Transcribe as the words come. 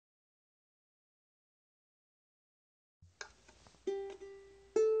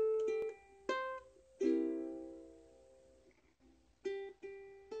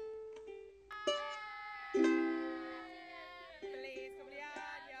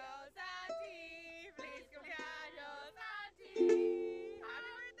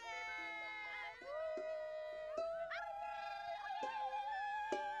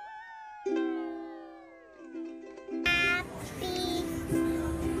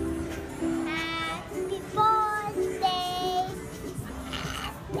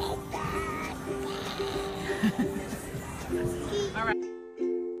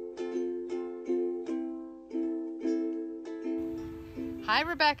Hi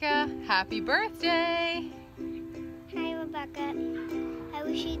Rebecca, happy birthday! Hi Rebecca, I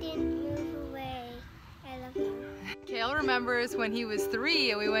wish you didn't move away. I love you. Cale remembers when he was 3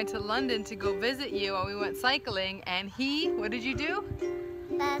 and we went to London to go visit you and we went cycling and what did you do?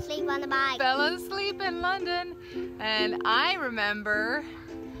 Fell asleep on the bike. Fell asleep in London. And I remember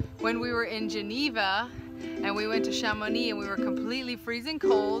when we were in Geneva and we went to Chamonix and we were completely freezing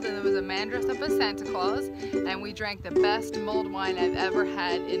cold and there was a man dressed up as Santa Claus and we drank the best mulled wine I've ever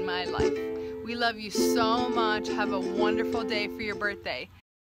had in my life. We love you so much. Have a wonderful day for your birthday.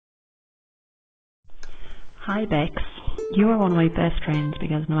 Hi Bex, you are one of my best friends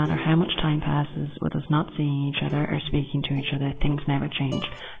because no matter how much time passes with us not seeing each other or speaking to each other, things never change.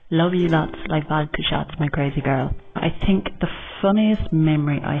 Love you lots, like vodka shots, my crazy girl. I think the funniest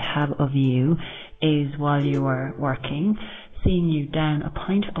memory I have of you is while you were working, seeing you down a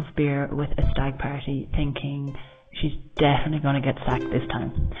pint of beer with a stag party, thinking she's definitely going to get sacked this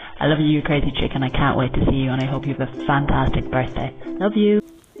time. I love you crazy chick and I can't wait to see you and I hope you have a fantastic birthday. Love you.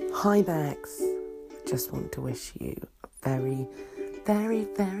 Hi Bex. Just want to wish you a very, very,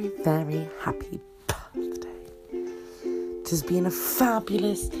 very, very happy birthday. It has been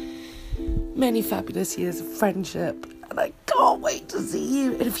many fabulous years of friendship, and I can't wait to see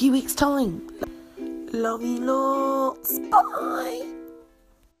you in a few weeks' time. Love you lots. Bye.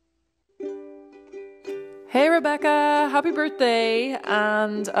 Hey Rebecca, happy birthday,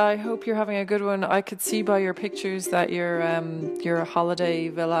 and I hope you're having a good one. I could see by your pictures that your holiday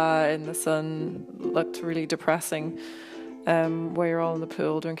villa in the sun looked really depressing, where you're all in the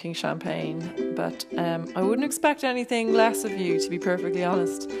pool drinking champagne, but I wouldn't expect anything less of you, to be perfectly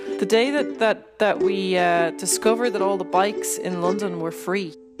honest. The day that we discovered that all the bikes in London were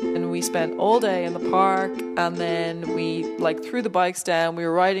free, and we spent all day in the park, and then we threw the bikes down, we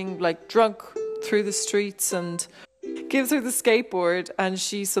were riding drunk through the streets, and gives her the skateboard and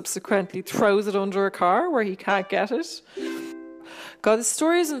she subsequently throws it under a car where he can't get it. God, this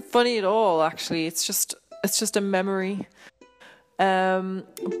story isn't funny at all, actually. It's just a memory.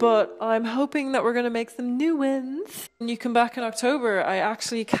 But I'm hoping that we're going to make some new wins. When you come back in October, I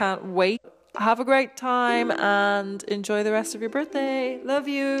actually can't wait. Have a great time and enjoy the rest of your birthday. Love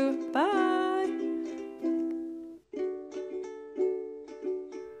you. Bye.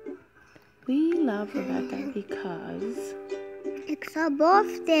 We love Rebecca because It's her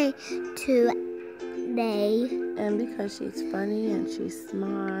birthday today. And because she's funny and she's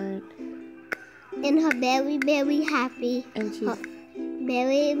smart. And her very, very happy. And she's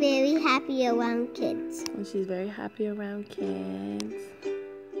very, very happy around kids. And she's very happy around kids.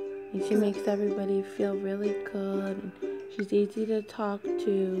 And she makes everybody feel really good. And she's easy to talk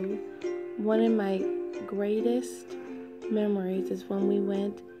to. One of my greatest memories is when we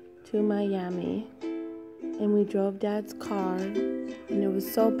went to Miami and we drove Dad's car, and it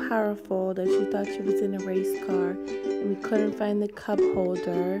was so powerful that she thought she was in a race car, and we couldn't find the cup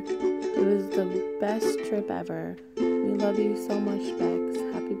holder. It was the best trip ever. We love you so much, Bex.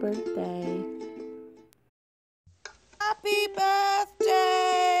 Happy birthday. Happy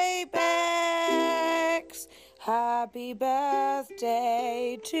birthday, Bex. Happy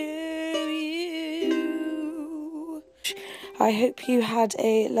birthday to you. I hope you had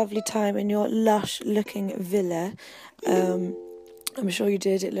a lovely time in your lush-looking villa. I'm sure you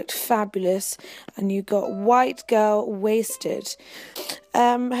did. It looked fabulous. And you got white girl wasted.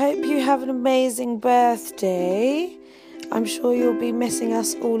 Hope you have an amazing birthday. I'm sure you'll be missing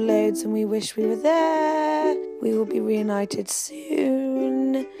us all loads and we wish we were there. We will be reunited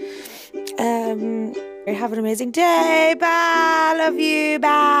soon. Have an amazing day. Bye. Love you.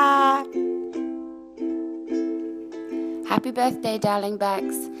 Bye. Happy birthday, darling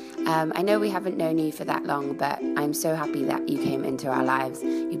Bex. I know we haven't known you for that long, but I'm so happy that you came into our lives.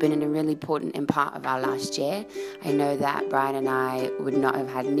 You've been a really important part of our last year. I know that Brian and I would not have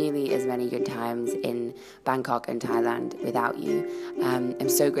had nearly as many good times in Bangkok and Thailand without you. I'm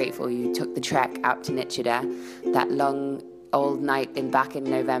so grateful you took the trek out to Nichida, that long old night back in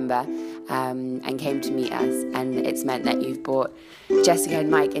November, and came to meet us, and it's meant that you've brought Jessica and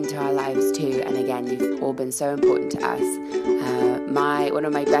Mike into our lives too, and again you've all been so important to us. One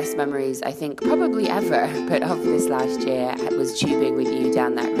of my best memories, I think probably ever, but of this last year, was tubing with you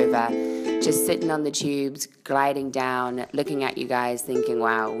down that river, just sitting on the tubes, gliding down, looking at you guys, thinking,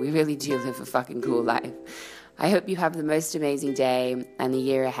 wow, we really do live a fucking cool life. I hope you have the most amazing day and the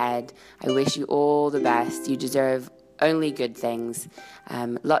year ahead. I wish you all the best. You deserve only good things.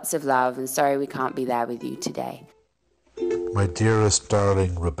 Lots of love, and sorry we can't be there with you today. My dearest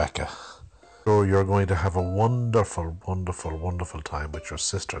darling Rebecca, sure you're going to have a wonderful, wonderful, wonderful time with your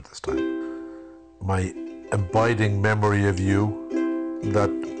sister this time. My abiding memory of you that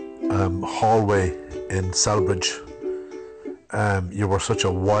hallway in Selbridge. You were such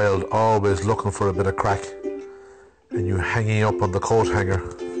a wild, always looking for a bit of crack, and you hanging up on the coat hanger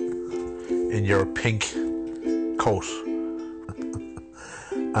in your pink coat.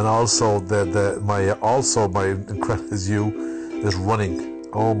 And also my incredible is you is running.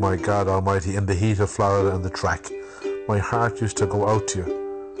 Oh my God Almighty! In the heat of Florida and the track, my heart used to go out to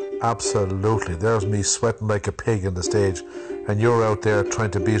you. Absolutely. There's me sweating like a pig in the stage, and you're out there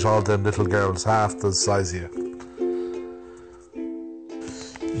trying to beat all them little girls half the size of you.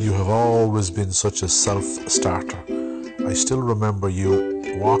 You have always been such a self-starter. I still remember you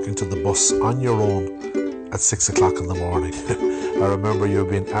walking to the bus on your own at 6 o'clock in the morning. I remember you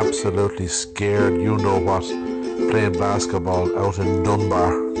being absolutely scared, you know what, playing basketball out in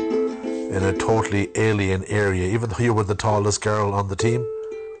Dunbar in a totally alien area, even though you were the tallest girl on the team.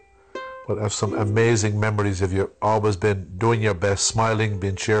 But I have some amazing memories of you always been doing your best, smiling,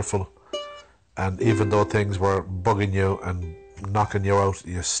 being cheerful, and even though things were bugging you and knocking you out,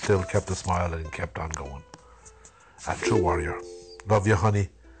 you still kept a smile and kept on going. A true warrior. Love you, honey.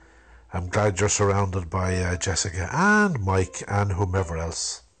 I'm glad you're surrounded by Jessica and Mike and whomever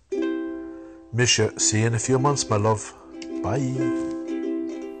else. Miss you. See you in a few months, my love. Bye.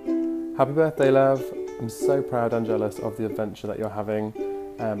 Happy birthday, love. I'm so proud and jealous of the adventure that you're having.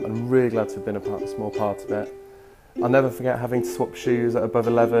 I'm really glad to have been a small part of it. I'll never forget having to swap shoes at above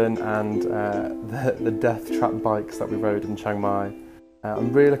 11 and the death trap bikes that we rode in Chiang Mai.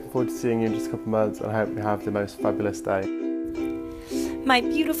 I'm really looking forward to seeing you in just a couple of months, and I hope you have the most fabulous day. My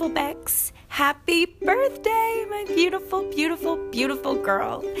beautiful Bex, happy birthday, my beautiful, beautiful, beautiful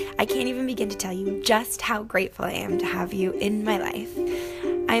girl. I can't even begin to tell you just how grateful I am to have you in my life.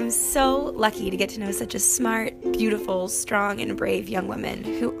 I'm so lucky to get to know such a smart, beautiful, strong, and brave young woman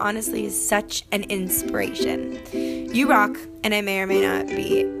who honestly is such an inspiration. You rock, and I may or may not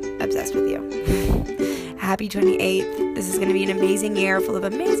be obsessed with you. Happy 28th. This is going to be an amazing year full of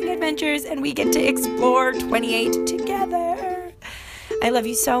amazing adventures, and we get to explore 28 together. I love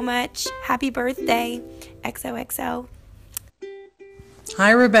you so much. Happy birthday. XOXO.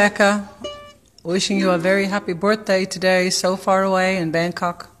 Hi, Rebecca. Wishing you a very happy birthday today, so far away in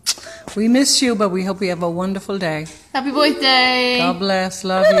Bangkok. We miss you, but we hope you have a wonderful day. Happy birthday. God bless.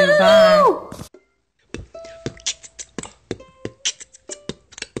 Love you. Bye.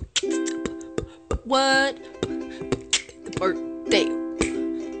 What? The birthday.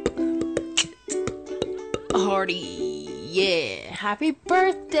 A hearty. Yeah. Happy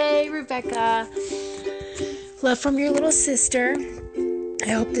birthday, Rebecca. Love from your little sister. I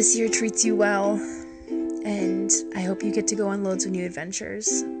hope this year treats you well, and I hope you get to go on loads of new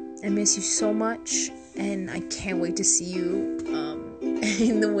adventures. I miss you so much, and I can't wait to see you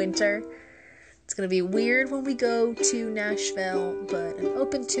in the winter. It's gonna be weird when we go to Nashville, but I'm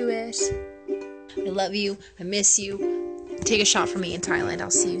open to it. I love you. I miss you. Take a shot for me in Thailand. I'll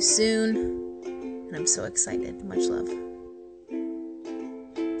see you soon, and I'm so excited. Much love.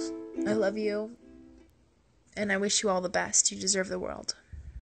 I love you, and I wish you all the best. You deserve the world.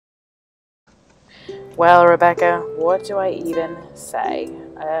 Well, Rebecca, what do I even say?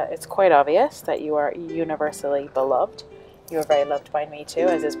 It's quite obvious that you are universally beloved. You are very loved by me too,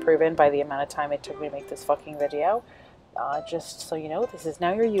 as is proven by the amount of time it took me to make this fucking video. Just so you know, this is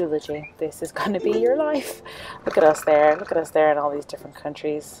now your eulogy. This is going to be your life. Look at us there. Look at us there in all these different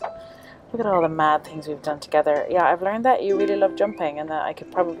countries. Look at all the mad things we've done together. Yeah, I've learned that you really love jumping, and that I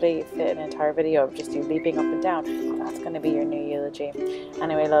could probably fit an entire video of just you leaping up and down. That's going to be your new eulogy.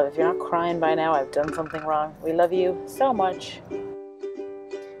 Anyway, love, if you're not crying by now, I've done something wrong. We love you so much.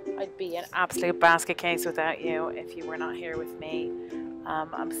 I'd be an absolute basket case without you if you were not here with me.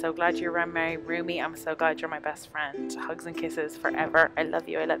 I'm so glad you're my roomie. I'm so glad you're my best friend. Hugs and kisses forever. I love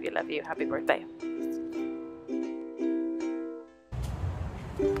you. I love you. Love you. Happy birthday.